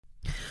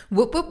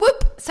Whoop, whoop,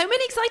 whoop. So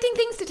many exciting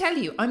things to tell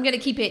you. I'm going to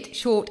keep it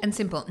short and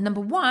simple. Number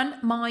one,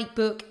 my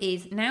book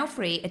is now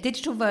free, a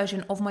digital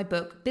version of my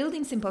book,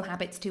 Building Simple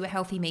Habits to a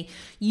Healthy Me.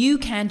 You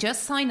can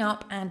just sign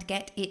up and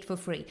get it for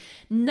free.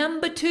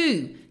 Number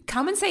two,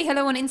 come and say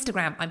hello on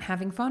Instagram. I'm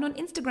having fun on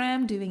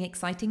Instagram doing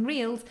exciting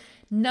reels.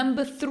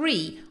 Number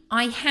three,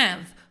 I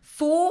have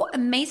 4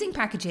 amazing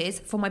packages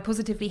for my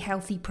Positively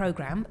Healthy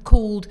program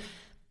called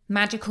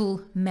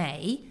Magical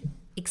May.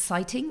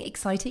 Exciting.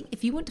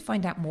 If you want to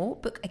find out more,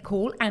 book a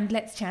call and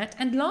let's chat.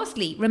 And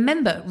lastly,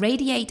 remember,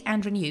 Radiate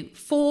and Renew.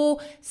 4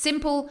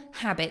 simple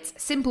habits,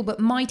 simple but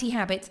mighty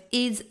habits,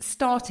 is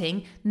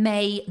starting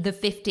May the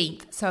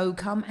 15th. So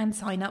come and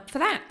sign up for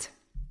that.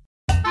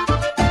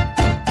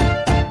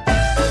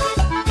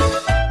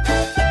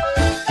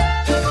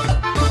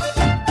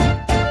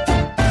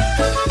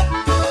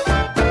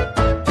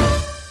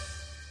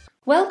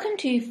 Welcome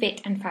to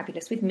Fit and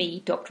Fabulous with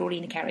me, Dr.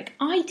 Orlena Kerrick.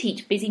 I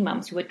teach busy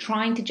mums who are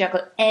trying to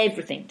juggle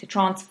everything to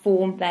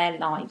transform their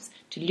lives,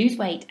 to lose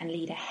weight and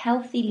lead a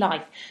healthy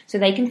life so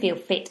they can feel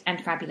fit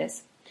and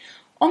fabulous.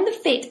 On the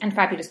Fit and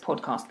Fabulous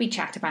podcast, we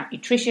chat about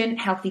nutrition,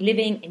 healthy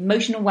living,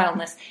 emotional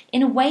wellness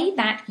in a way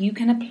that you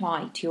can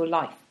apply to your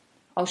life.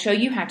 I'll show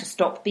you how to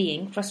stop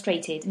being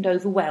frustrated and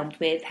overwhelmed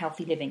with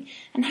healthy living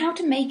and how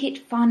to make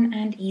it fun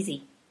and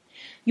easy.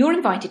 You're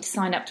invited to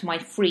sign up to my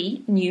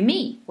free New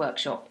Me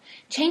workshop.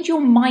 Change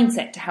your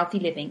mindset to healthy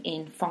living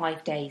in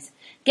 5 days.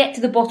 Get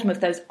to the bottom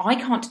of those I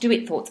can't do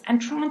it thoughts and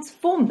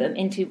transform them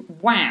into,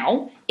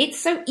 wow,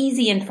 it's so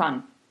easy and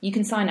fun. You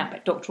can sign up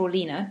at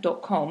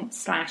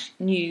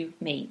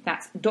drorlena.com/newme.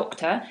 That's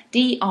Dr.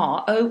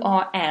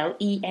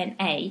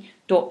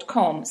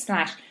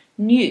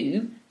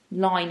 DRORLENA.com/new,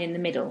 line in the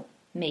middle,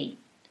 me.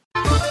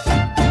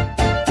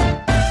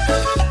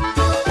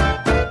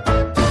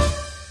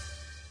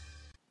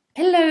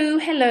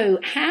 Hello,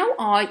 how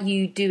are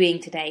you doing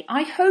today?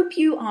 I hope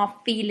you are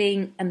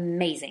feeling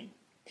amazing.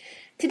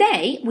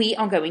 Today we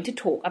are going to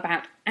talk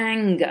about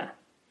anger.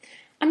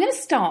 I'm going to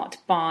start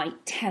by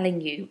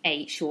telling you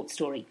a short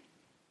story.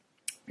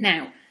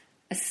 Now,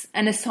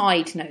 an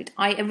aside note,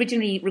 I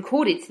originally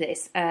recorded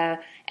this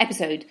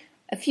episode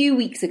a few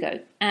weeks ago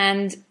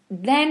and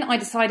then I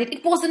decided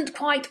it wasn't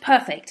quite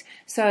perfect,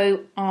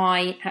 so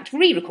I had to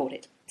re-record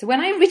it. So when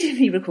I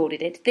originally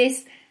recorded it,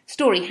 this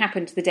story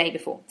happened the day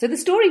before. So the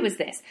story was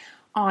this.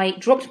 I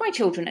dropped my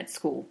children at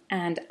school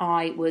and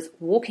I was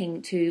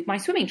walking to my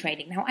swimming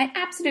training. Now, I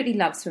absolutely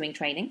love swimming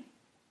training.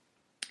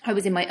 I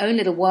was in my own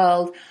little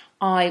world.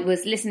 I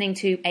was listening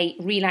to a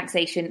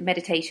relaxation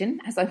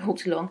meditation as I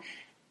walked along.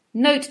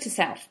 Note to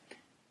self,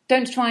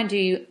 don't try and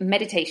do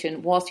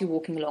meditation whilst you're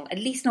walking along, at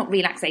least not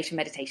relaxation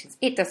meditations.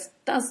 It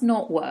does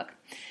not work.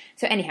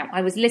 So anyhow,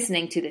 I was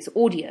listening to this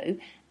audio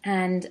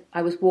and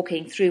I was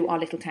walking through our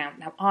little town.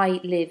 Now,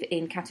 I live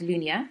in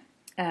Catalonia,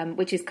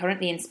 which is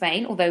currently in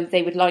Spain, although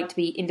they would like to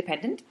be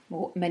independent,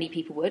 or many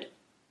people would.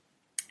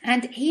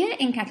 And here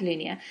in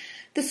Catalonia,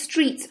 the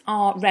streets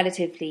are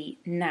relatively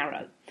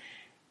narrow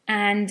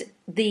and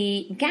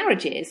the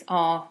garages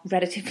are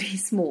relatively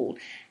small.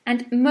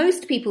 And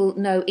most people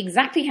know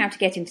exactly how to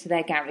get into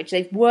their garage.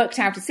 They've worked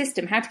out a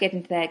system how to get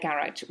into their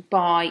garage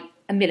by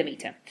a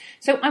millimetre.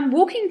 So I'm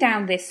walking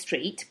down this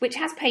street, which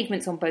has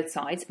pavements on both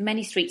sides.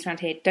 Many streets around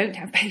here don't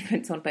have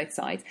pavements on both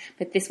sides,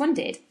 but this one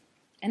did.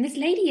 And this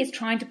lady is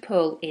trying to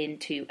pull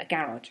into a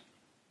garage.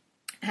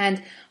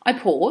 And I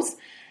pause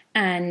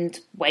and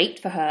wait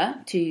for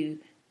her to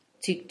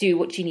do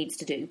what she needs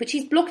to do. But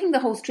she's blocking the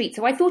whole street.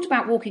 So I thought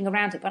about walking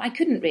around her, but I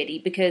couldn't really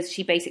because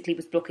she basically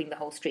was blocking the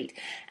whole street.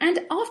 And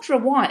after a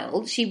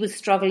while, she was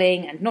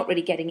struggling and not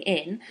really getting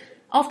in.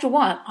 After a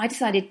while, I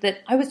decided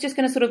that I was just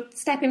going to sort of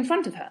step in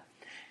front of her.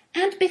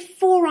 And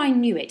before I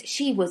knew it,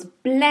 she was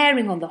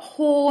blaring on the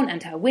horn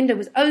and her window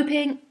was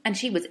open and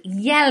she was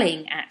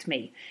yelling at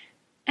me.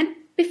 And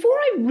before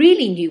I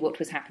really knew what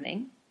was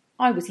happening,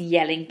 I was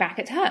yelling back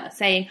at her,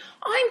 saying,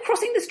 I'm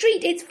crossing the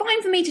street, it's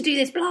fine for me to do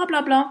this, blah,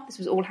 blah, blah. This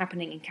was all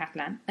happening in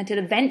Catalan, until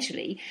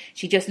eventually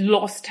she just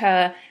lost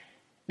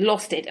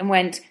it and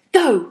went,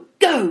 go,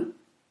 go.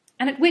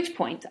 And at which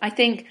point, I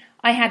think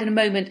I had a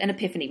moment, an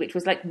epiphany, which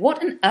was like,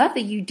 what on earth are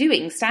you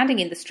doing standing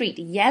in the street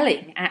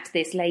yelling at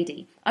this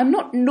lady? I'm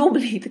not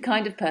normally the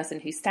kind of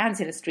person who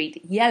stands in a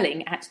street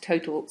yelling at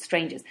total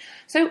strangers.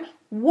 So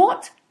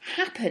what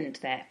happened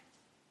there?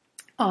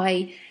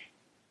 I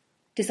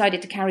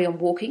decided to carry on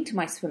walking to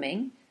my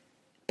swimming,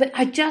 but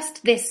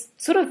this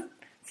sort of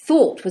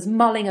thought was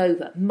mulling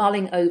over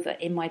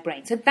in my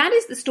brain. So that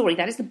is the story,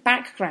 that is the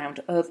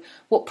background of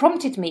what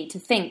prompted me to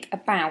think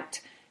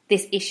about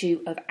this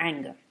issue of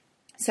anger.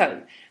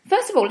 So,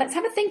 first of all, let's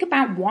have a think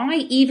about why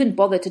even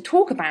bother to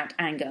talk about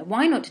anger.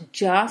 Why not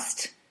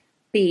just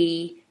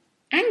be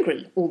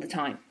angry all the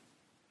time?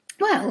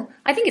 Well,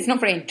 I think it's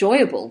not very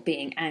enjoyable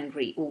being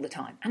angry all the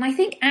time. And I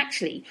think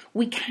actually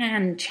we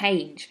can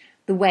change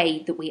the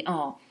way that we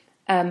are.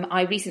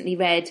 I recently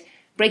read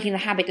Breaking the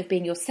Habit of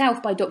Being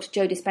Yourself by Dr.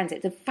 Joe Dispenza.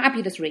 It's a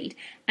fabulous read.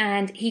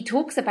 And he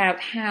talks about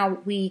how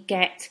we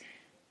get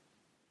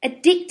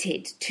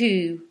addicted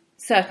to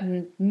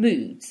certain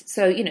moods.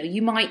 So,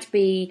 you might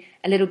be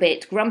a little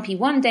bit grumpy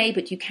one day,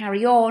 but you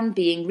carry on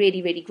being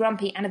really, really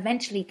grumpy, and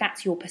eventually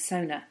that's your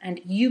persona, and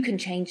you can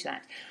change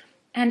that.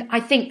 And I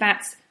think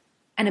that's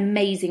an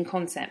amazing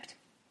concept.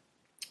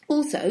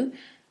 Also,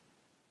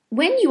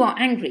 when you are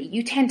angry,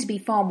 you tend to be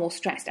far more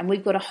stressed, and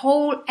we've got a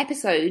whole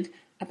episode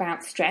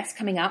about stress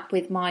coming up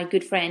with my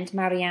good friend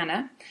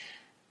Mariana,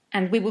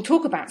 and we will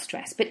talk about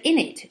stress, but in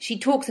it, she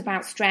talks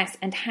about stress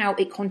and how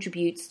it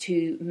contributes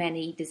to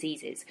many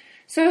diseases.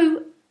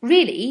 So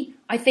really,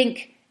 I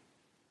think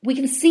we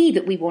can see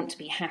that we want to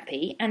be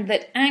happy and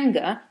that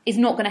anger is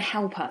not going to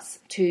help us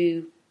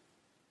to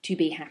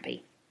be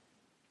happy.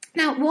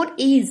 Now, what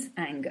is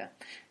anger?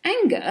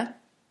 Anger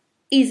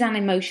is an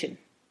emotion.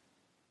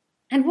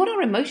 And what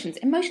are emotions?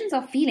 Emotions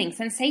are feelings,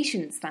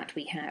 sensations that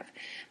we have.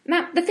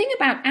 Now, the thing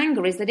about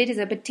anger is that it is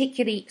a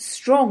particularly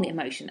strong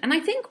emotion. And I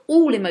think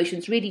all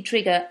emotions really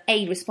trigger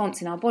a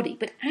response in our body.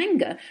 But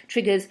anger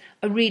triggers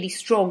a really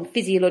strong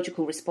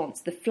physiological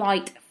response, the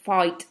flight,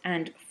 fight,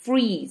 and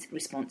freeze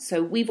response.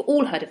 So we've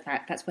all heard of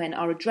that. That's when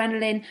our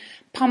adrenaline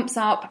pumps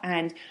up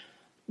and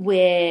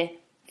we're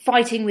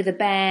fighting with a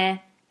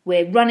bear,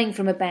 we're running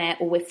from a bear,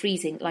 or we're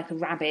freezing like a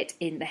rabbit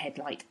in the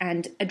headlight.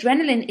 And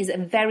adrenaline is a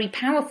very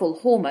powerful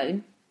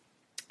hormone.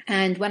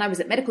 And when I was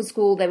at medical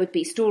school, there would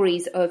be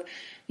stories of,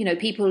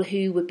 people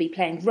who would be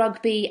playing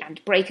rugby and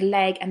break a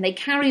leg, and they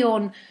carry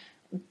on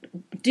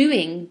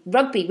doing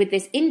rugby with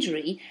this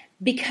injury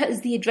because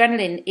the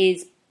adrenaline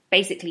is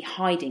basically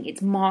hiding.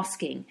 It's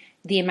masking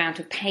the amount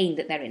of pain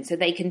that they're in. So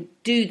they can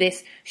do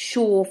this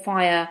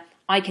surefire,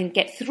 I can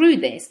get through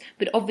this.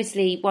 But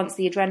obviously, once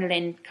the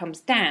adrenaline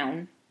comes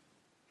down,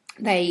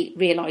 they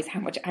realise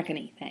how much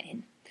agony they're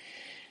in.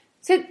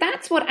 So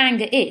that's what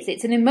anger is.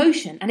 It's an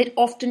emotion, and it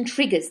often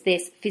triggers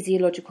this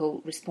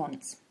physiological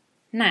response.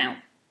 Now,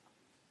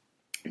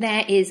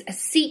 there is a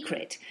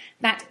secret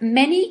that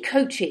many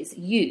coaches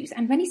use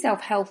and many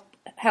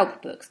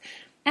self-help books.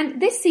 And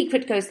this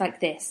secret goes like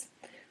this.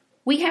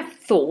 We have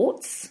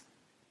thoughts,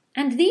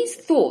 and these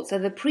thoughts are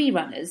the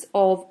pre-runners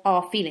of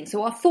our feelings.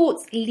 So our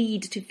thoughts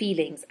lead to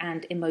feelings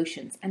and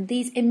emotions, and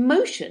these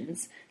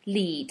emotions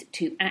lead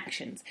to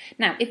actions.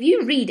 Now, if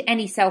you read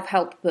any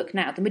self-help book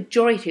now, the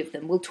majority of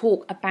them will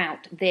talk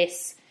about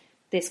this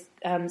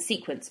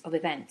sequence of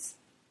events.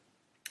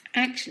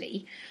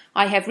 Actually,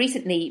 I have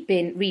recently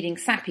been reading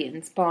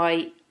Sapiens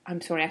by, I'm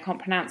sorry, I can't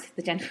pronounce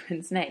the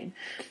gentleman's name,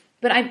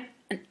 but I'm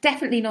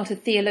definitely not a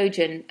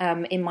theologian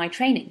in my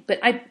training, but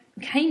I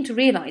came to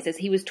realise as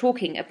he was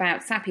talking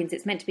about Sapiens,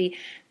 it's meant to be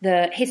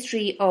the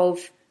history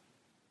of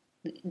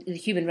the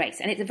human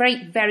race, and it's a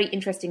very, very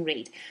interesting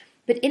read.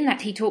 But in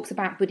that, he talks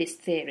about Buddhist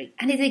theory,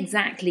 and it's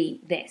exactly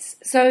this.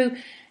 So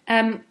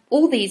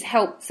all these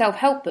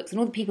self-help books and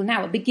all the people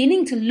now are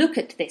beginning to look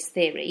at this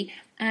theory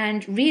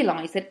and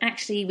realise that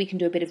actually we can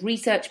do a bit of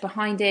research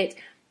behind it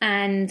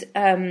and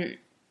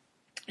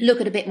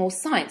look at a bit more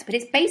science. But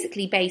it's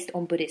basically based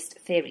on Buddhist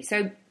theory.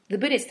 So the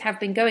Buddhists have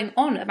been going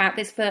on about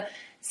this for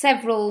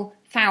several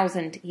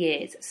thousand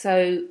years.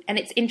 And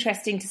it's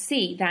interesting to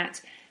see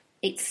that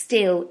it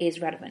still is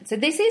relevant. So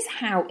this is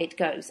how it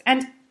goes.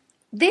 And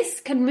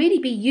this can really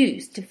be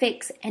used to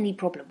fix any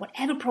problem,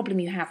 whatever problem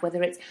you have,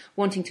 whether it's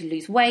wanting to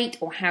lose weight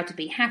or how to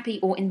be happy,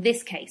 or in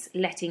this case,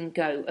 letting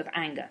go of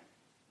anger.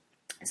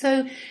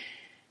 So,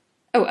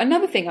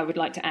 another thing I would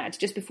like to add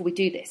just before we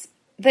do this,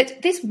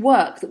 that this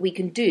work that we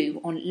can do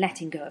on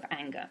letting go of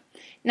anger.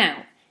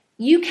 Now,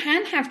 you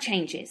can have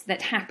changes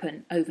that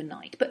happen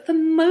overnight, but for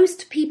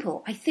most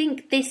people, I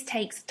think this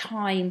takes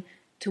time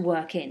to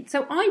work in.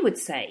 So I would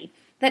say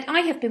that I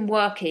have been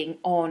working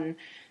on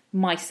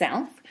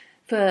myself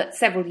for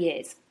several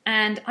years,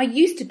 and I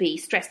used to be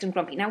stressed and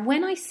grumpy. Now,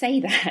 when I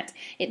say that,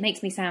 it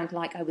makes me sound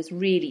like I was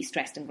really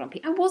stressed and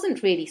grumpy. I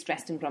wasn't really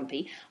stressed and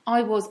grumpy.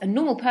 I was a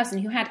normal person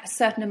who had a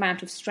certain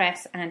amount of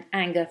stress and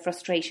anger,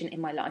 frustration in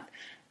my life.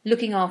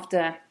 Looking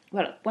after,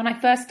 when I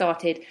first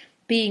started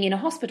being in a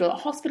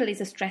hospital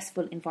is a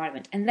stressful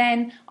environment. And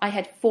then I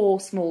had 4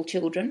 small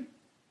children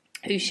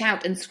who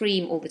shout and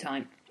scream all the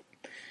time.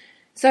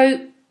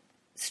 So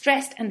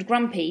stressed and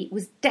grumpy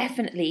was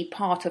definitely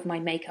part of my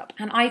makeup.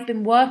 And I've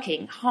been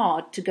working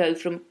hard to go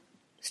from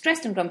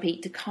stressed and grumpy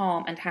to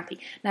calm and happy.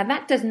 Now,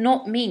 that does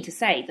not mean to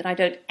say that I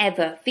don't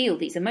ever feel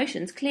these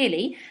emotions.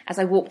 Clearly, as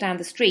I walk down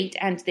the street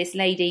and this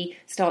lady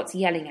starts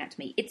yelling at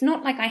me, it's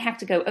not like I have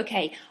to go,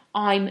 okay,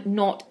 I'm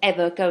not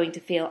ever going to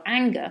feel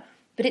anger.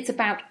 But it's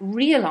about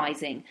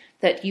realising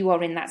that you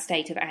are in that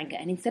state of anger.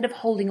 And instead of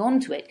holding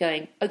on to it,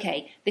 going,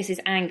 okay, this is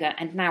anger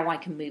and now I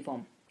can move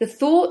on. The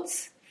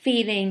thoughts,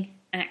 feeling,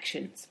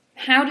 actions.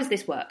 How does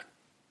this work?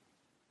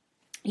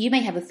 You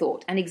may have a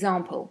thought, an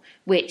example,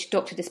 which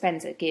Dr.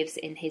 Dispenza gives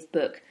in his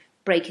book,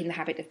 Breaking the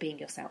Habit of Being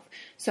Yourself.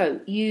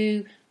 So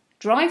you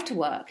drive to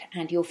work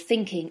and you're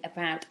thinking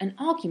about an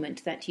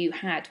argument that you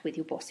had with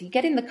your boss. So you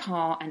get in the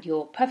car and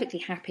you're perfectly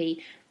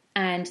happy,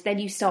 and then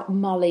you start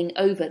mulling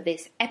over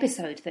this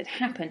episode that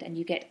happened, and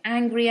you get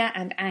angrier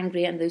and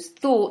angrier, and those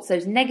thoughts,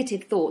 those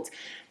negative thoughts.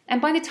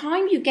 And by the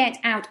time you get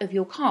out of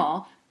your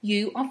car,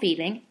 you are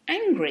feeling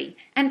angry.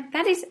 And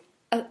that is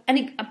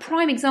a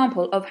prime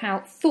example of how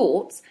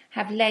thoughts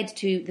have led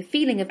to the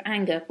feeling of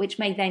anger, which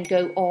may then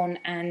go on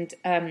and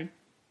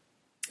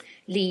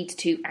lead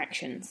to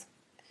actions.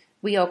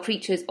 We are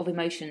creatures of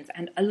emotions,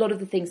 and a lot of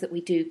the things that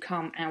we do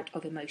come out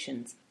of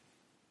emotions.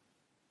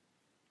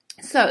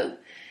 So,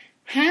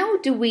 how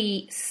do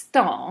we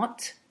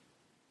start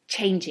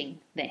changing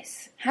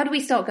this? How do we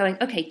start going,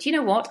 okay, do you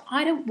know what?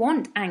 I don't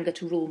want anger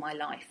to rule my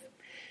life.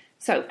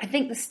 So I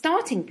think the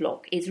starting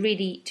block is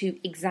really to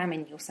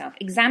examine yourself.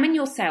 Examine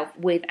yourself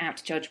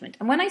without judgment.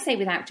 And when I say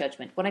without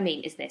judgment, what I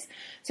mean is this.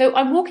 So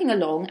I'm walking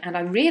along and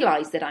I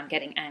realise that I'm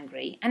getting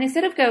angry. And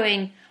instead of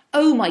going,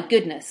 oh my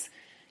goodness,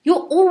 you're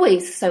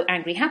always so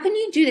angry. How can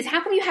you do this?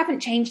 How come you haven't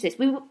changed this?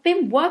 We've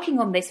been working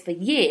on this for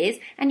years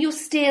and you're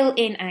still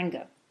in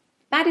anger.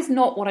 That is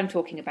not what I'm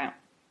talking about.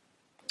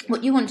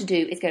 What you want to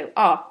do is go,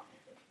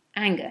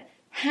 anger.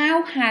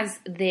 How has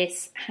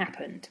this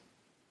happened?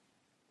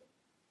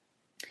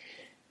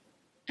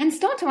 And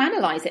start to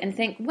analyse it and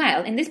think,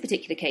 well, in this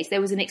particular case,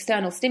 there was an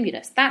external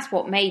stimulus. That's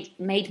what made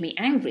me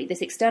angry,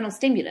 this external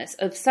stimulus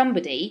of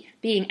somebody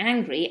being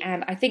angry.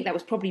 And I think that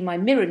was probably my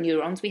mirror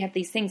neurons. We have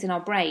these things in our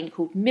brain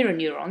called mirror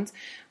neurons,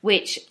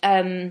 which,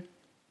 so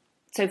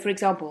for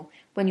example,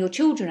 when your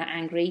children are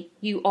angry,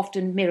 you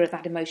often mirror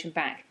that emotion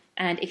back.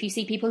 And if you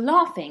see people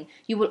laughing,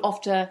 you will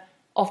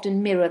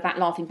often mirror that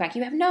laughing back.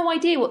 You have no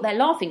idea what they're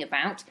laughing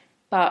about,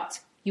 but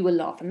you will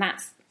laugh. And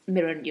that's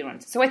mirror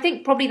neurons. So I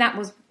think probably that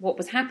was what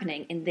was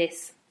happening in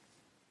this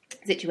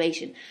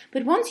situation.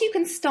 But once you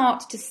can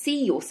start to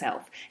see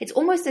yourself, it's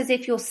almost as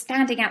if you're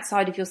standing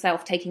outside of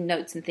yourself taking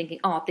notes and thinking,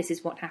 this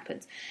is what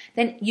happens.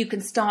 Then you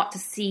can start to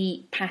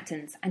see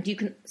patterns and you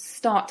can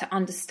start to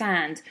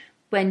understand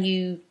when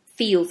you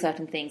feel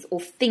certain things or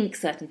think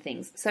certain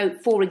things. So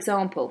for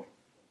example,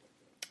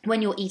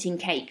 when you're eating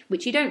cake,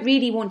 which you don't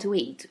really want to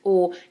eat,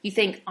 or you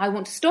think, I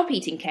want to stop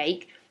eating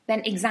cake,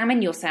 then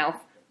examine yourself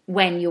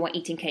when you are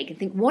eating cake and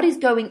think, what is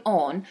going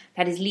on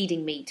that is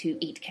leading me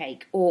to eat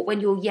cake? Or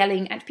when you're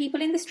yelling at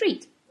people in the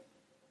street.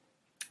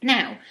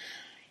 Now,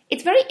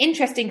 it's very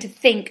interesting to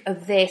think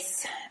of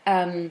this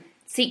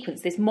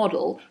sequence, this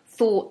model,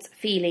 thoughts,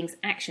 feelings,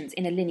 actions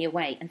in a linear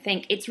way, and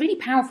think it's really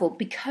powerful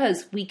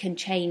because we can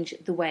change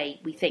the way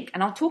we think.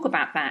 And I'll talk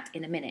about that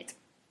in a minute.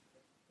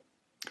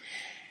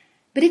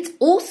 But it's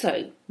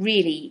also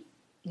really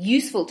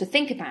useful to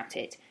think about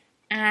it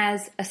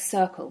as a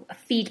circle, a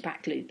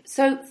feedback loop.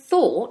 So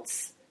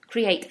thoughts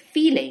create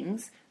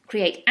feelings,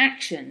 create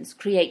actions,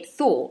 create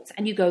thoughts,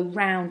 and you go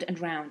round and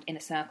round in a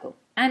circle.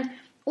 And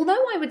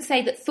although I would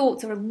say that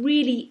thoughts are a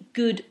really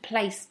good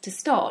place to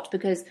start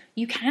because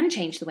you can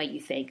change the way you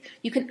think,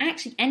 you can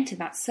actually enter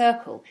that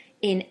circle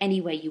in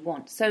any way you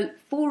want. So,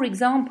 for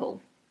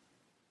example,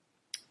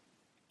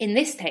 in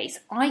this case,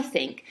 I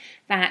think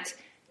that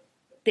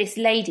this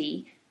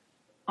lady,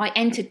 I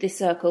entered this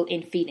circle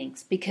in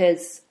feelings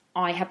because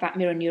I have that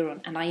mirror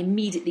neuron and I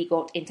immediately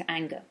got into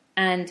anger.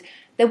 And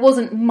there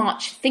wasn't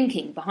much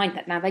thinking behind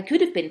that. Now, there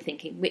could have been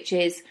thinking, which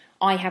is,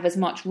 I have as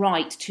much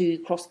right to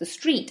cross the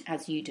street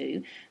as you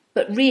do.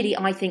 But really,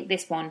 I think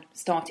this one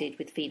started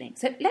with feeling.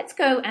 So let's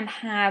go and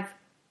have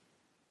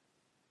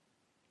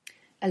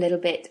a little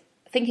bit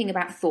thinking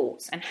about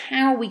thoughts and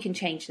how we can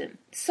change them.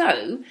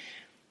 So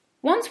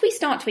once we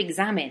start to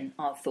examine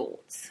our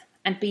thoughts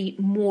and be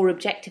more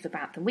objective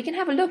about them, we can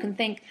have a look and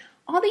think,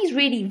 are these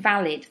really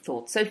valid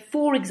thoughts? So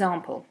for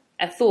example,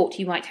 a thought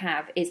you might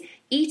have is,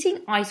 eating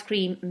ice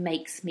cream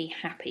makes me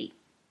happy.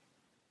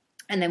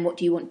 And then what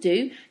do you want to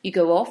do? You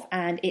go off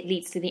and it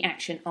leads to the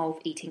action of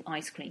eating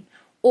ice cream.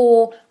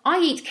 Or, I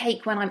eat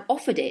cake when I'm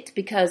offered it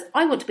because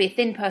I want to be a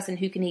thin person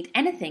who can eat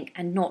anything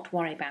and not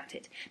worry about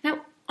it.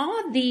 Now,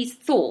 are these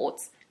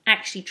thoughts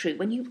actually true?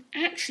 When you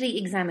actually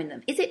examine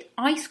them, is it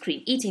ice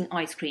cream, eating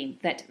ice cream,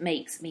 that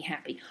makes me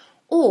happy?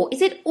 Or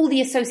is it all the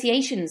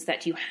associations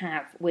that you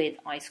have with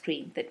ice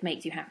cream that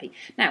makes you happy?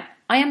 Now,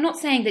 I am not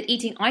saying that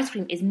eating ice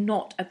cream is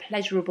not a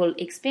pleasurable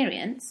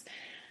experience,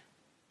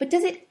 but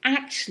does it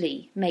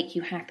actually make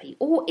you happy?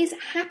 Or is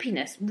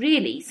happiness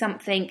really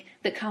something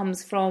that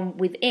comes from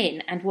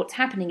within, and what's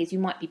happening is you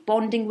might be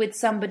bonding with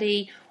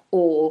somebody,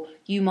 or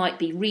you might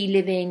be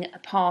reliving a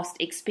past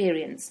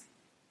experience?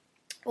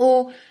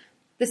 Or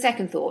the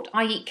second thought,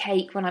 I eat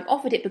cake when I'm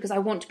offered it because I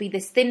want to be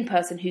this thin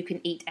person who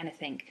can eat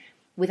anything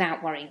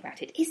without worrying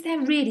about it. Is there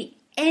really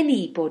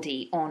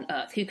anybody on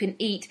earth who can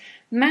eat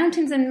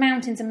mountains and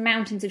mountains and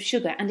mountains of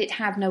sugar and it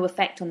have no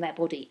effect on their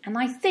body? And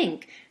I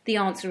think the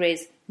answer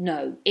is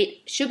no.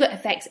 Sugar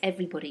affects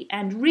everybody.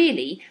 And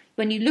really,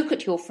 when you look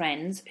at your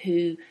friends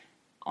who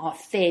are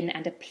thin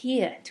and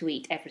appear to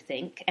eat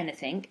anything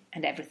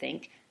and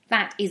everything,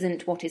 that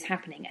isn't what is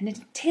happening. And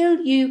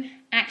until you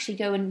actually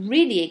go and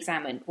really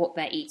examine what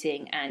they're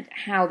eating and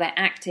how they're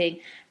acting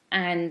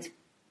and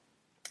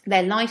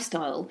their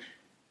lifestyle,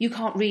 you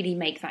can't really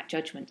make that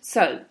judgment.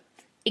 So,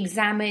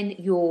 examine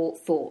your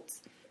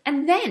thoughts.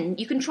 And then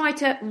you can try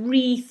to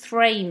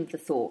reframe the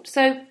thought.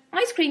 So,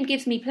 ice cream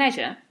gives me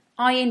pleasure.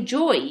 I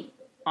enjoy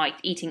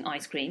eating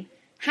ice cream.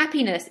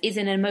 Happiness is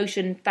an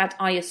emotion that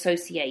I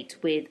associate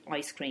with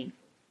ice cream.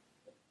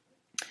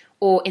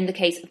 Or in the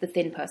case of the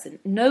thin person,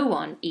 no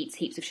one eats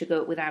heaps of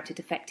sugar without it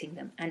affecting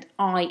them, and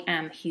I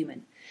am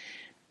human.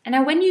 And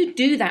now when you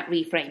do that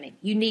reframing,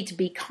 you need to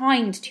be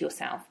kind to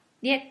yourself,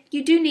 yet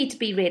you do need to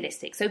be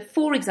realistic. So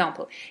for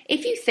example,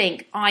 if you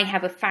think I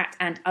have a fat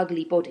and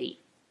ugly body,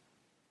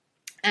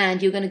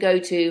 and you're going to go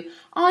to,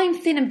 I'm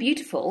thin and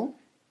beautiful,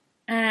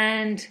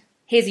 and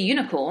here's a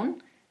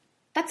unicorn,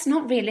 that's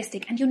not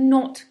realistic and you're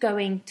not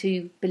going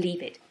to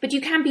believe it. But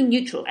you can be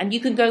neutral and you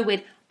can go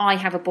with, I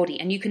have a body,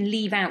 and you can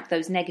leave out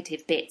those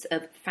negative bits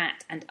of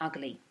fat and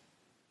ugly.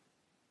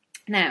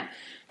 Now,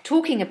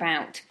 talking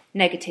about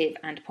negative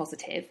and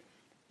positive,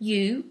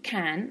 you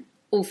can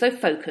also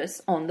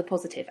focus on the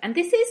positive. And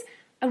this is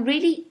a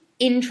really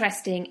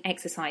interesting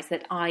exercise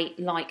that I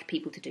like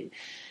people to do.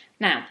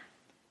 Now,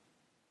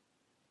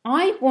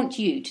 I want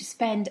you to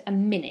spend a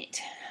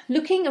minute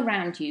looking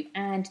around you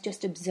and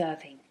just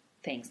observing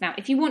things. Now,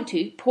 if you want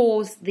to,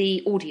 pause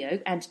the audio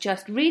and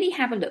just really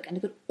have a look and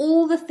look at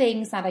all the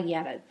things that are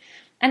yellow.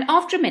 And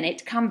after a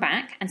minute, come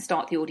back and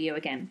start the audio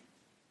again.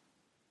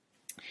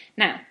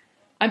 Now,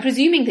 I'm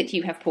presuming that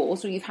you have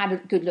paused or you've had a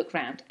good look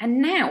round.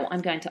 And now I'm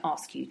going to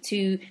ask you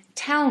to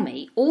tell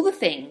me all the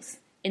things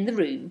in the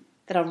room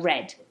that are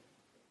red.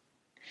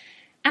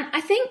 And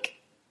I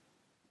think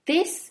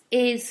this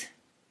is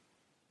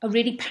a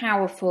really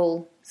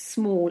powerful,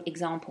 small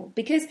example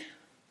because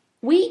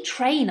we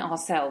train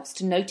ourselves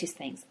to notice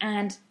things,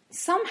 and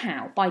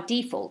somehow, by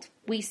default,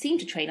 we seem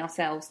to train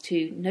ourselves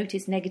to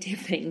notice negative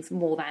things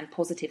more than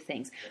positive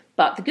things.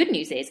 But the good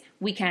news is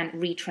we can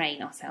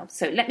retrain ourselves.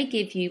 So let me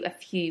give you a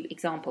few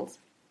examples.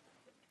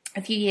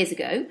 A few years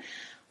ago,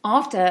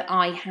 after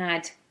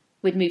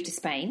we'd moved to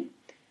Spain,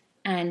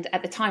 and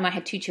at the time I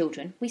had 2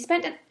 children, we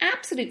spent an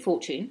absolute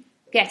fortune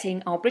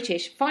getting our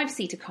British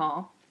 5-seater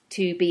car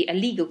to be a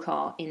legal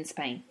car in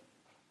Spain.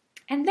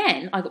 And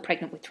then I got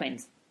pregnant with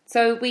twins.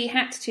 So we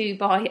had to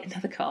buy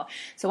another car.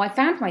 So I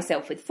found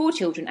myself with 4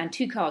 children and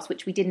 2 cars,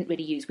 which we didn't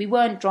really use. We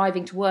weren't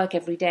driving to work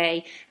every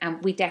day,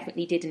 and we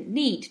definitely didn't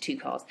need 2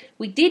 cars.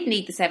 We did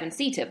need the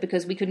 7-seater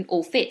because we couldn't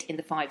all fit in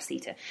the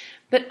 5-seater.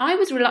 But I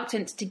was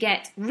reluctant to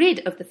get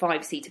rid of the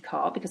 5-seater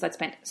car because I'd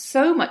spent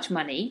so much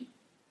money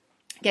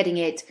getting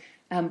it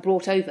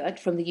brought over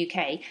from the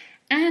UK.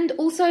 And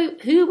also,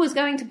 who was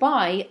going to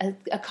buy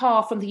a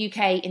car from the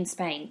UK in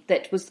Spain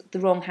that was the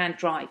wrong-hand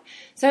drive?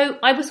 So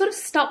I was sort of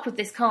stuck with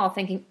this car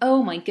thinking,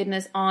 oh my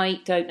goodness,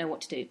 I don't know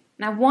what to do.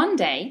 Now, one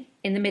day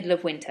in the middle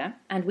of winter,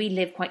 and we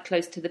live quite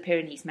close to the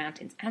Pyrenees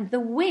Mountains, and the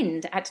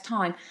wind at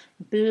time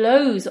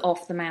blows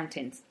off the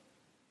mountains.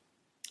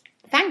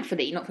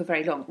 Thankfully, not for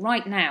very long.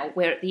 Right now,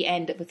 we're at the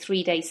end of a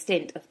 3-day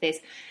stint of this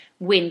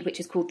wind, which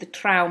is called the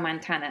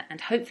Tramontana,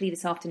 and hopefully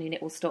this afternoon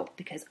it will stop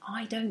because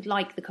I don't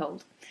like the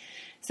cold.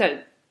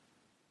 So,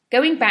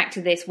 going back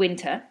to this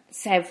winter,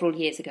 several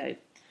years ago,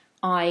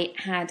 I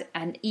had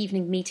an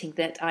evening meeting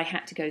that I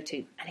had to go to,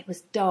 and it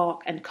was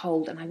dark and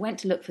cold, and I went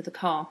to look for the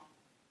car.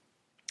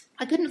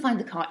 I couldn't find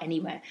the car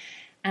anywhere,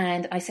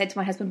 and I said to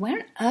my husband, where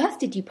on earth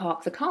did you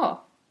park the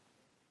car?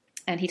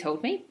 And he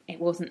told me it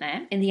wasn't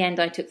there. In the end,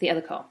 I took the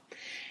other car.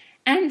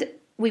 And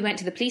we went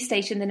to the police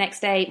station the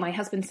next day. My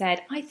husband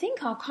said, I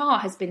think our car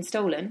has been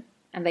stolen.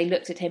 And they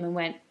looked at him and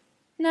went,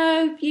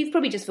 no, you've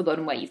probably just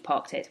forgotten where you've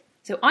parked it.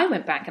 So I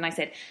went back and I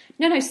said,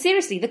 no,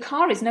 seriously, the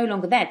car is no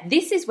longer there.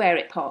 This is where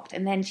it parked.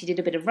 And then she did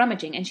a bit of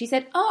rummaging and she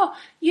said, oh,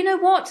 you know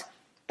what?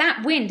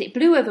 That wind, it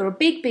blew over a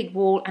big, big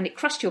wall and it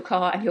crushed your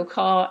car and your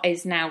car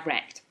is now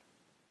wrecked.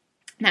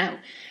 Now,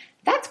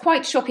 that's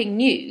quite shocking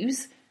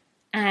news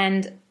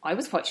and I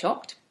was quite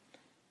shocked.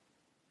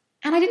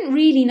 And I didn't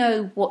really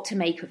know what to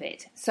make of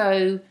it.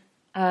 So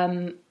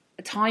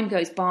time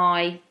goes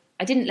by.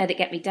 I didn't let it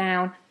get me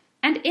down.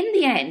 And in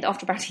the end,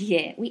 after about a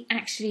year, we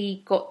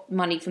actually got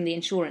money from the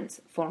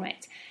insurance for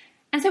it.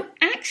 And so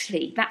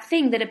actually, that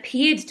thing that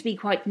appeared to be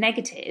quite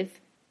negative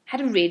had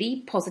a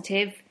really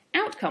positive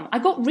outcome. I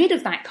got rid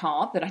of that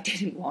car that I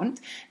didn't want,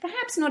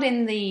 perhaps not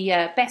in the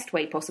best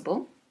way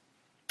possible,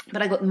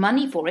 but I got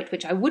money for it,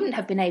 which I wouldn't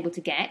have been able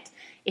to get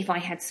if I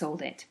had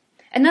sold it.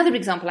 Another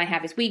example I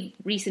have is we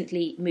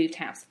recently moved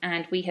house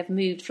and we have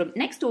moved from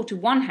next door to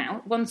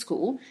one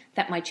school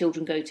that my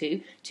children go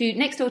to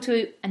next door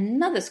to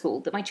another school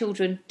that my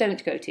children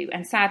don't go to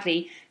and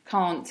sadly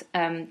can't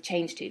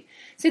change to.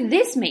 So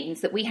this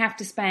means that we have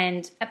to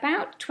spend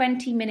about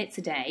 20 minutes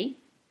a day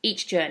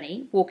each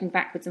journey walking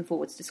backwards and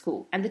forwards to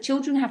school. And the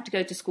children have to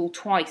go to school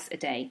twice a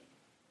day.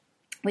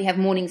 We have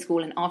morning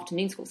school and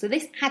afternoon school. So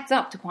this adds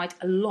up to quite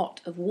a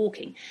lot of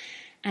walking.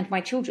 And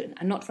my children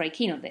are not very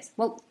keen on this.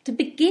 Well, to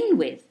begin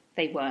with,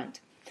 they weren't.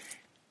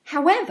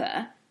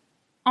 However,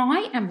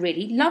 I am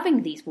really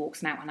loving these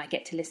walks now and I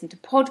get to listen to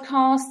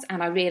podcasts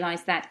and I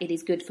realise that it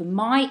is good for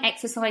my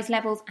exercise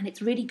levels and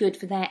it's really good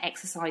for their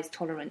exercise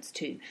tolerance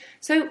too.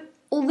 So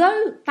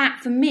although that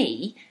for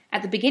me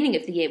at the beginning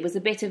of the year was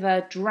a bit of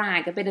a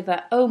drag, a bit of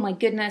a, oh my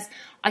goodness,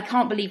 I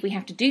can't believe we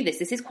have to do this.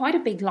 This is quite a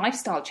big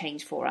lifestyle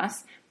change for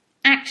us.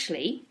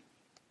 Actually,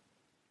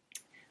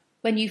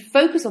 when you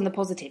focus on the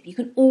positive, you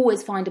can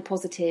always find a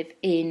positive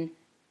in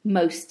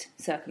most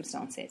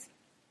circumstances.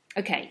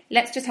 Okay,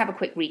 let's just have a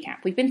quick recap.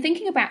 We've been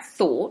thinking about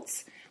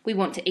thoughts. We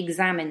want to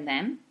examine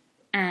them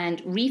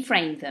and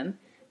reframe them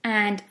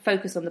and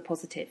focus on the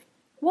positive.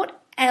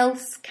 What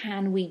else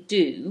can we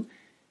do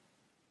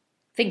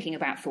thinking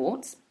about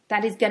thoughts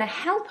that is going to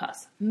help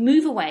us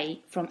move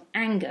away from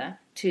anger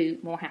to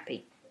more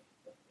happy?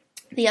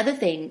 The other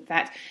thing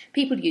that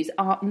people use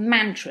are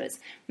mantras.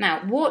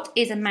 Now, what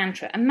is a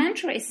mantra? A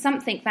mantra is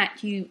something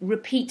that you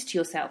repeat to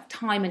yourself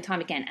time and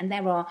time again, and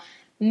there are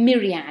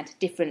myriad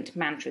different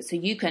mantras. So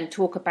you can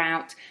talk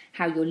about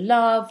how you're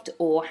loved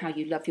or how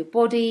you love your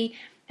body,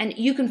 and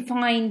you can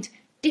find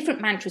different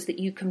mantras that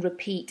you can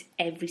repeat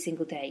every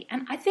single day.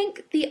 And I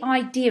think the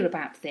idea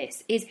about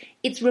this is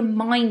it's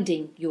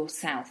reminding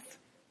yourself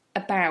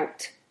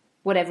about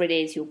whatever it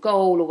is, your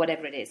goal or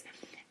whatever it is.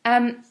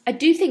 I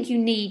do think you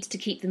need to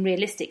keep them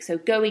realistic. So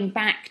going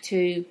back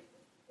to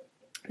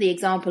the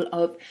example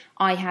of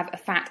I have a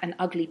fat and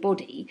ugly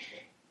body,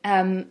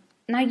 now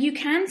you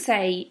can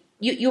say,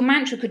 your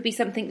mantra could be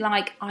something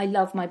like, I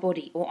love my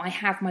body, or I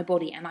have my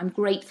body, and I'm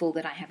grateful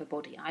that I have a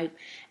body.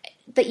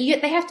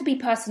 They have to be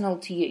personal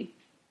to you.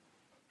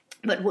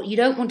 But what you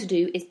don't want to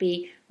do is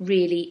be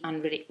really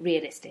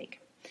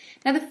unrealistic.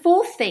 Now, the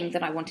fourth thing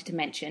that I wanted to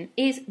mention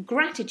is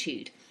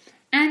gratitude.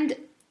 And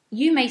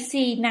you may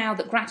see now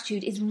that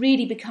gratitude is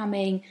really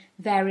becoming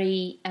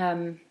very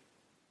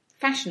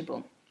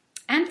fashionable,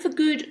 and for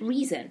good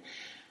reason.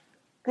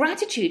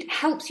 Gratitude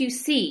helps you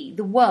see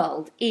the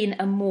world in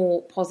a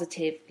more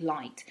positive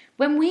light.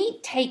 When we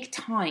take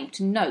time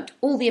to note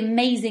all the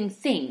amazing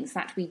things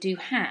that we do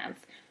have,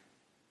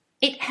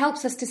 it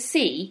helps us to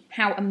see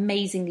how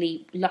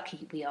amazingly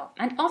lucky we are.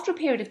 And after a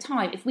period of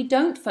time, if we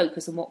don't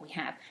focus on what we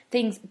have,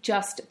 things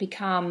just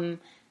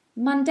become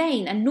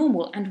mundane and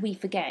normal and we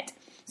forget.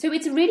 So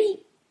it's a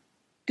really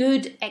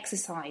good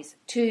exercise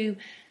to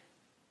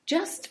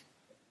just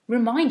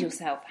remind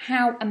yourself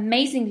how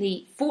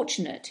amazingly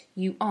fortunate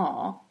you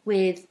are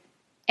with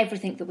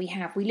everything that we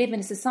have. We live in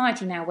a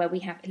society now where we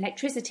have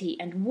electricity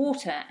and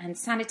water and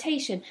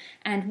sanitation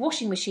and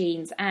washing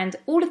machines and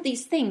all of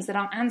these things that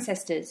our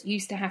ancestors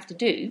used to have to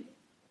do.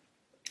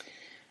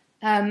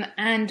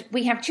 And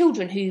we have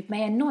children who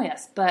may annoy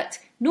us, but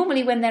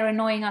normally when they're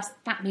annoying us,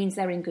 that means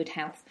they're in good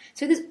health.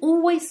 So there's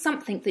always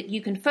something that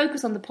you can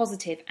focus on the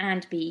positive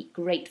and be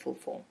grateful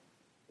for.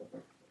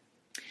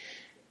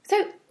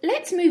 So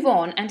let's move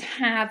on and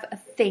have a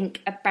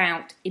think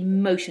about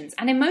emotions.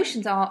 And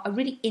emotions are a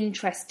really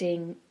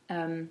interesting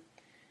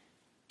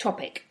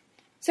topic.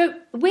 So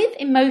with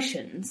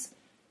emotions,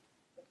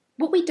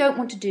 what we don't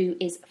want to do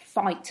is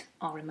fight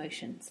our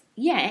emotions.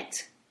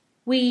 Yet,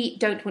 we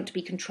don't want to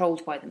be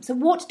controlled by them. So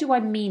what do I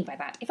mean by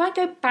that? If I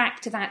go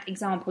back to that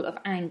example of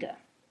anger,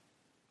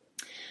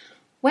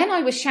 when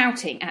I was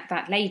shouting at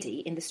that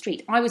lady in the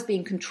street, I was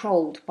being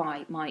controlled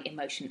by my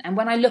emotion. And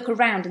when I look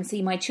around and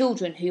see my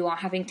children who are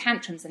having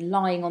tantrums and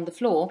lying on the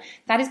floor,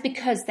 that is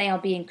because they are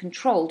being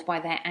controlled by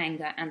their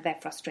anger and their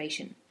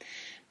frustration.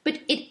 But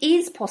it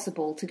is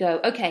possible to go,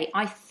 okay,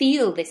 I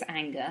feel this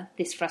anger,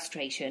 this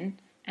frustration,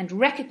 and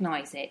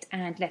recognise it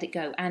and let it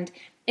go. And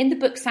in the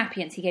book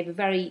Sapiens, he gave a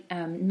very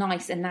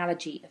nice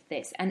analogy of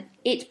this, and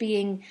it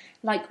being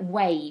like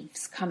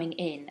waves coming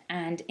in.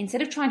 And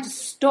instead of trying to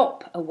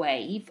stop a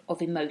wave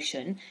of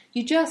emotion,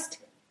 you just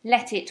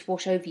let it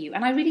wash over you.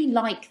 And I really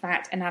like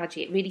that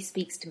analogy. It really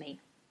speaks to me.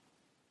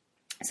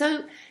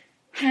 So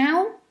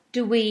how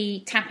do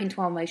we tap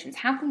into our emotions?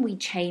 How can we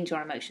change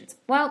our emotions?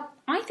 Well,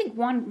 I think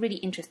one really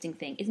interesting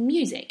thing is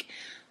music.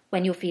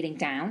 When you're feeling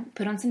down,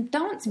 put on some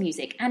dance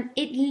music and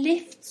it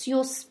lifts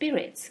your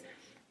spirits.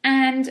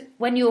 And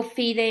when you're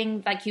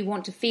feeling like you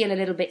want to feel a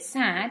little bit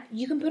sad,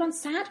 you can put on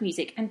sad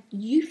music and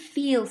you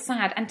feel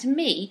sad. And to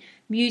me,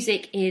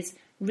 music is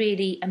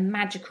really a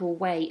magical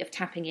way of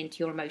tapping into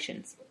your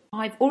emotions.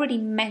 I've already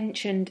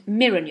mentioned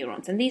mirror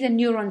neurons, and these are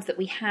neurons that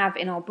we have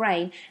in our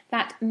brain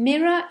that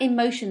mirror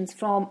emotions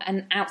from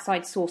an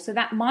outside source. So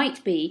that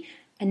might be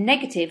a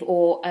negative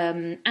or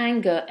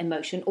anger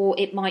emotion, or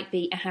it might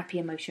be a happy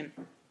emotion.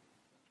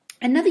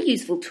 Another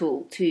useful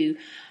tool to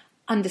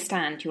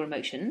understand your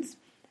emotions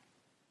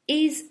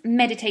is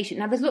meditation.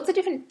 Now, there's lots of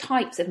different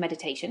types of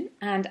meditation,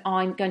 and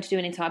I'm going to do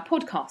an entire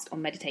podcast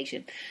on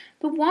meditation.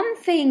 But one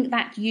thing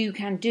that you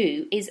can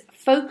do is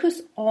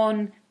focus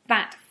on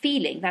that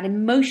feeling, that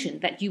emotion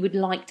that you would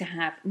like to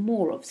have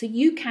more of. So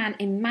you can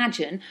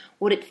imagine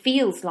what it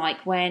feels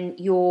like when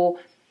you're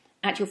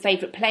at your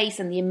favourite place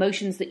and the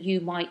emotions that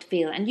you might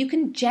feel. And you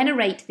can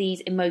generate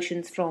these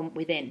emotions from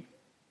within.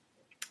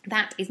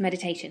 That is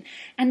meditation.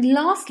 And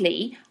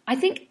lastly, I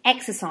think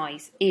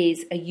exercise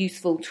is a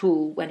useful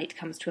tool when it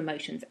comes to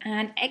emotions.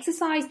 And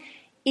exercise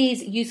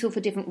is useful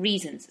for different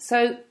reasons.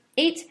 So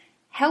it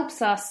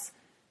helps us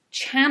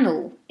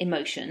channel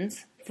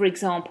emotions. For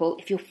example,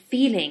 if you're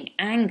feeling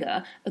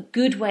anger, a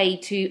good way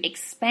to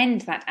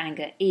expend that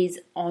anger is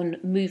on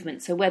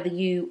movement. So whether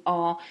you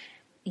are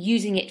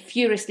using it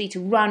furiously to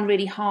run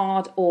really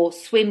hard or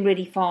swim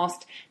really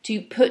fast,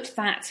 to put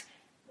that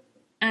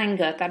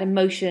anger, that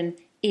emotion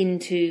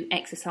into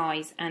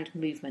exercise and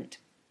movement.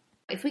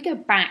 If we go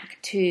back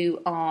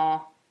to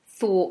our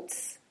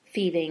thoughts,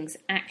 feelings,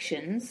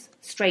 actions,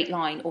 straight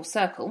line or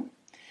circle.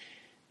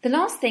 The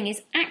last thing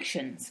is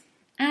actions.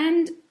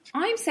 And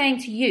I'm saying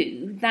to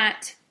you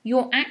that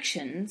your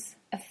actions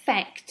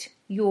affect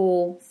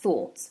your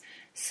thoughts.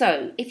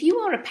 So if you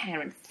are a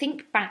parent,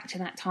 think back to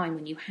that time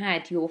when you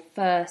had your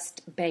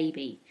first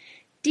baby.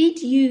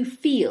 Did you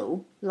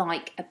feel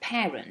like a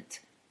parent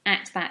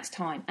at that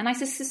time? And I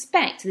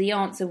suspect the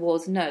answer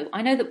was no.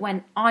 I know that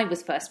when I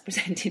was first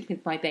presented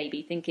with my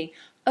baby, thinking,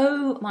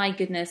 oh my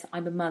goodness,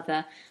 I'm a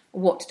mother,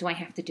 what do I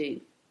have to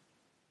do?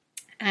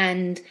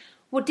 And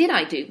what did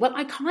I do? Well,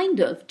 I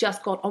kind of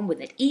just got on with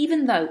it.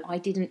 Even though I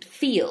didn't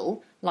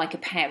feel like a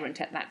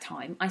parent at that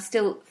time, I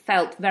still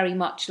felt very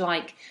much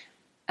like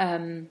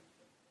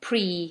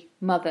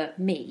pre-mother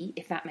me,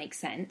 if that makes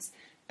sense.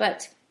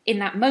 But in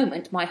that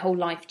moment, my whole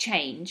life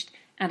changed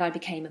and I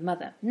became a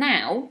mother.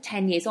 Now,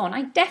 10 years on,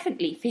 I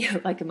definitely feel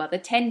like a mother.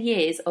 10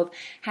 years of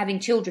having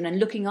children and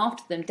looking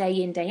after them day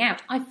in, day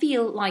out, I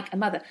feel like a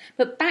mother.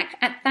 But back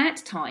at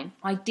that time,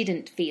 I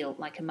didn't feel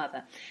like a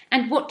mother.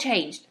 And what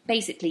changed?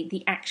 Basically,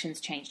 the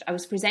actions changed. I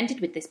was presented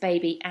with this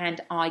baby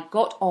and I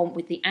got on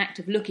with the act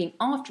of looking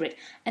after it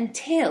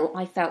until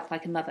I felt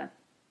like a mother.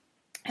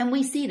 And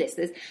we see this.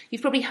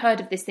 You've probably heard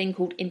of this thing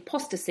called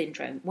imposter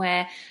syndrome,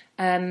 where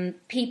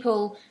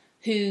people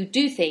who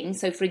do things,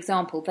 so for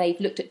example, they've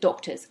looked at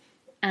doctors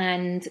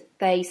and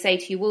they say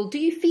to you, well, do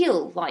you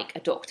feel like a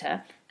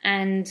doctor?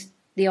 And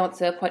the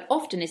answer quite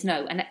often is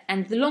no.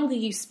 And the longer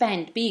you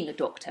spend being a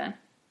doctor,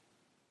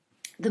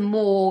 the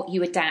more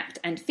you adapt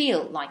and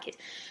feel like it.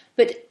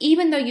 But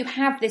even though you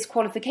have this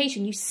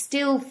qualification, you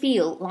still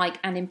feel like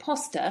an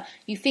imposter.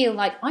 You feel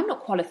like, I'm not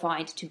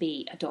qualified to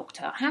be a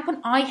doctor. How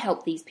can I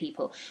help these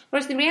people?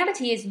 Whereas the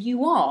reality is you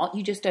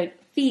just don't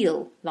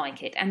feel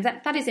like it. And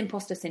that is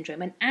imposter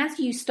syndrome. And as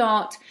you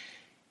start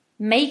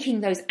making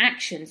those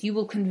actions, you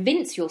will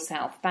convince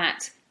yourself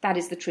that that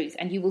is the truth.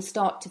 And you will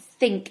start to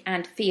think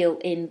and feel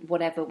in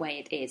whatever way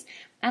it is.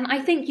 And I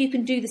think you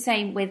can do the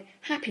same with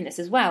happiness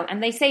as well.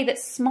 And they say that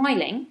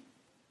smiling,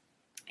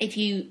 if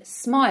you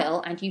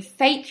smile and you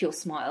fake your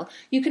smile,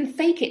 you can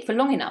fake it for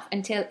long enough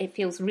until it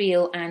feels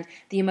real and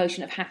the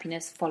emotion of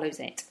happiness follows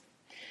it.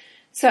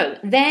 So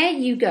there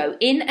you go,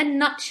 in a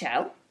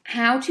nutshell,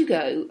 how to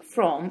go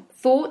from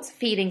thoughts,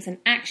 feelings and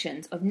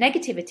actions of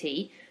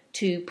negativity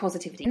to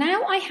positivity.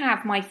 Now I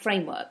have my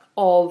framework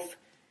of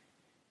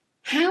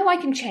how I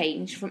can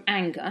change from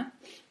anger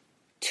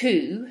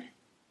to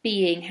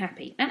being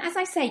happy. And as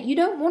I say, you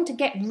don't want to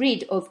get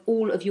rid of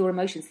all of your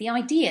emotions. The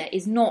idea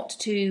is not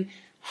to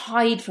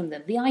hide from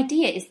them. The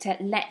idea is to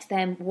let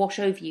them wash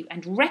over you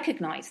and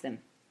recognize them.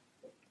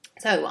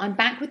 So I'm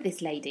back with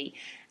this lady,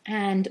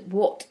 and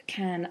what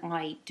can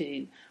I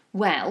do?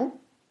 Well,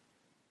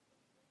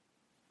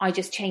 I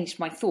just changed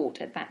my thought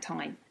at that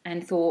time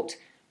and thought,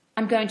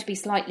 I'm going to be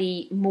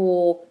slightly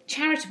more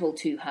charitable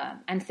to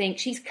her and think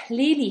she's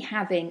clearly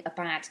having a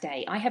bad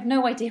day. I have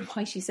no idea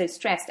why she's so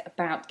stressed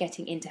about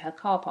getting into her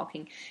car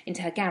parking,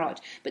 into her garage.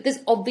 But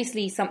there's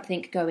obviously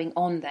something going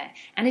on there.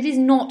 And it is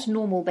not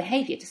normal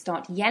behaviour to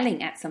start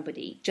yelling at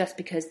somebody just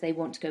because they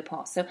want to go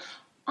past. So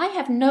I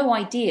have no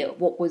idea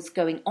what was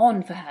going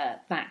on for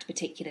her that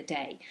particular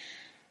day.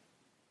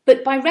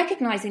 But by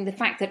recognising the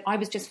fact that I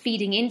was just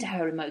feeding into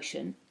her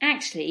emotion,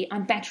 actually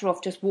I'm better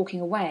off just walking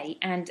away,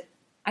 and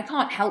I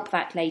can't help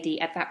that lady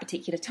at that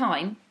particular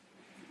time.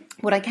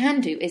 What I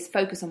can do is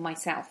focus on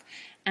myself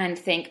and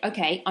think,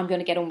 okay, I'm going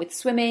to get on with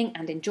swimming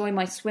and enjoy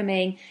my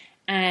swimming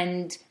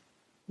and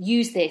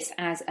use this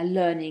as a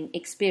learning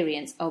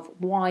experience of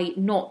why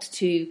not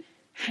to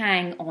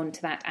hang on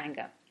to that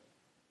anger.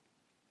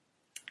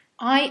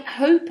 I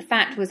hope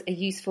that was a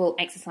useful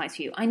exercise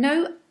for you. I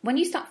know when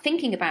you start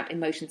thinking about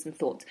emotions and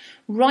thoughts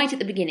right at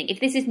the beginning, if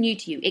this is new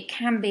to you, it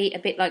can be a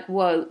bit like,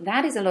 whoa,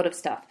 that is a lot of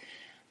stuff.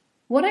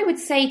 What I would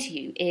say to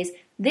you is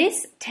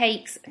this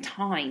takes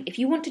time. If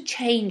you want to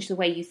change the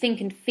way you think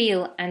and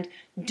feel and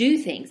do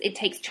things, it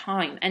takes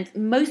time. And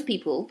most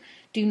people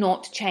do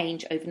not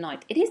change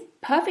overnight. It is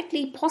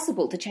perfectly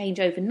possible to change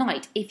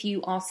overnight if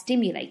you are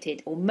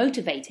stimulated or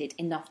motivated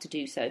enough to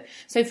do so.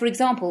 So, for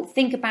example,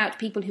 think about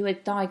people who are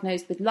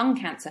diagnosed with lung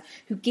cancer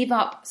who give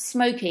up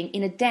smoking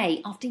in a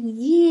day after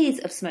years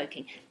of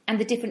smoking. And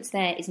the difference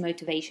there is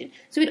motivation.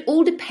 So it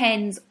all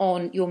depends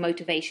on your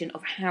motivation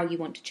of how you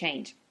want to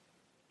change.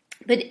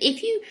 But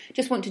if you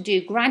just want to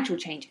do gradual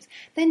changes,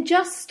 then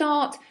just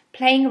start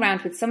playing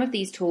around with some of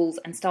these tools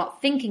and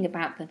start thinking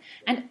about them.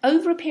 And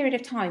over a period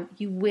of time,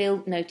 you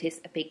will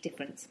notice a big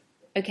difference.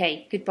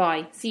 Okay,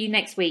 goodbye. See you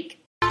next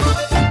week.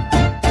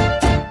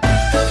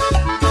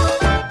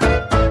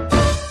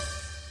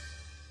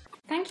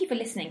 Thank you for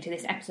listening to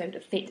this episode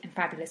of Fit and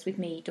Fabulous with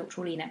me,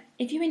 Dr. Orlena.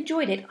 If you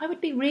enjoyed it, I would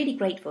be really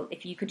grateful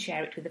if you could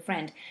share it with a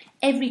friend.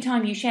 Every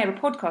time you share a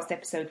podcast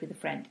episode with a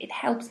friend, it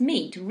helps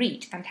me to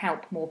reach and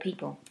help more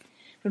people.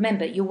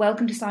 Remember, you're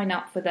welcome to sign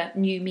up for the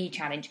New Me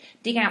Challenge.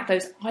 Dig out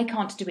those I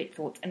can't do it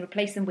thoughts and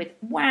replace them with,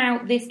 wow,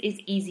 this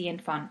is easy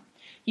and fun.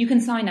 You can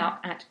sign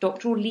up at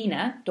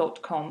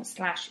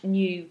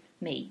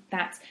drorlena.com/newme.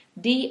 That's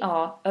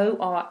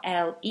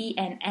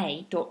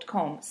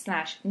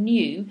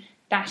DRORLENA.com/new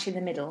dash in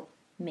the middle,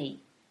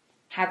 me.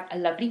 Have a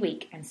lovely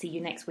week and see you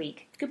next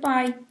week.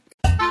 Goodbye.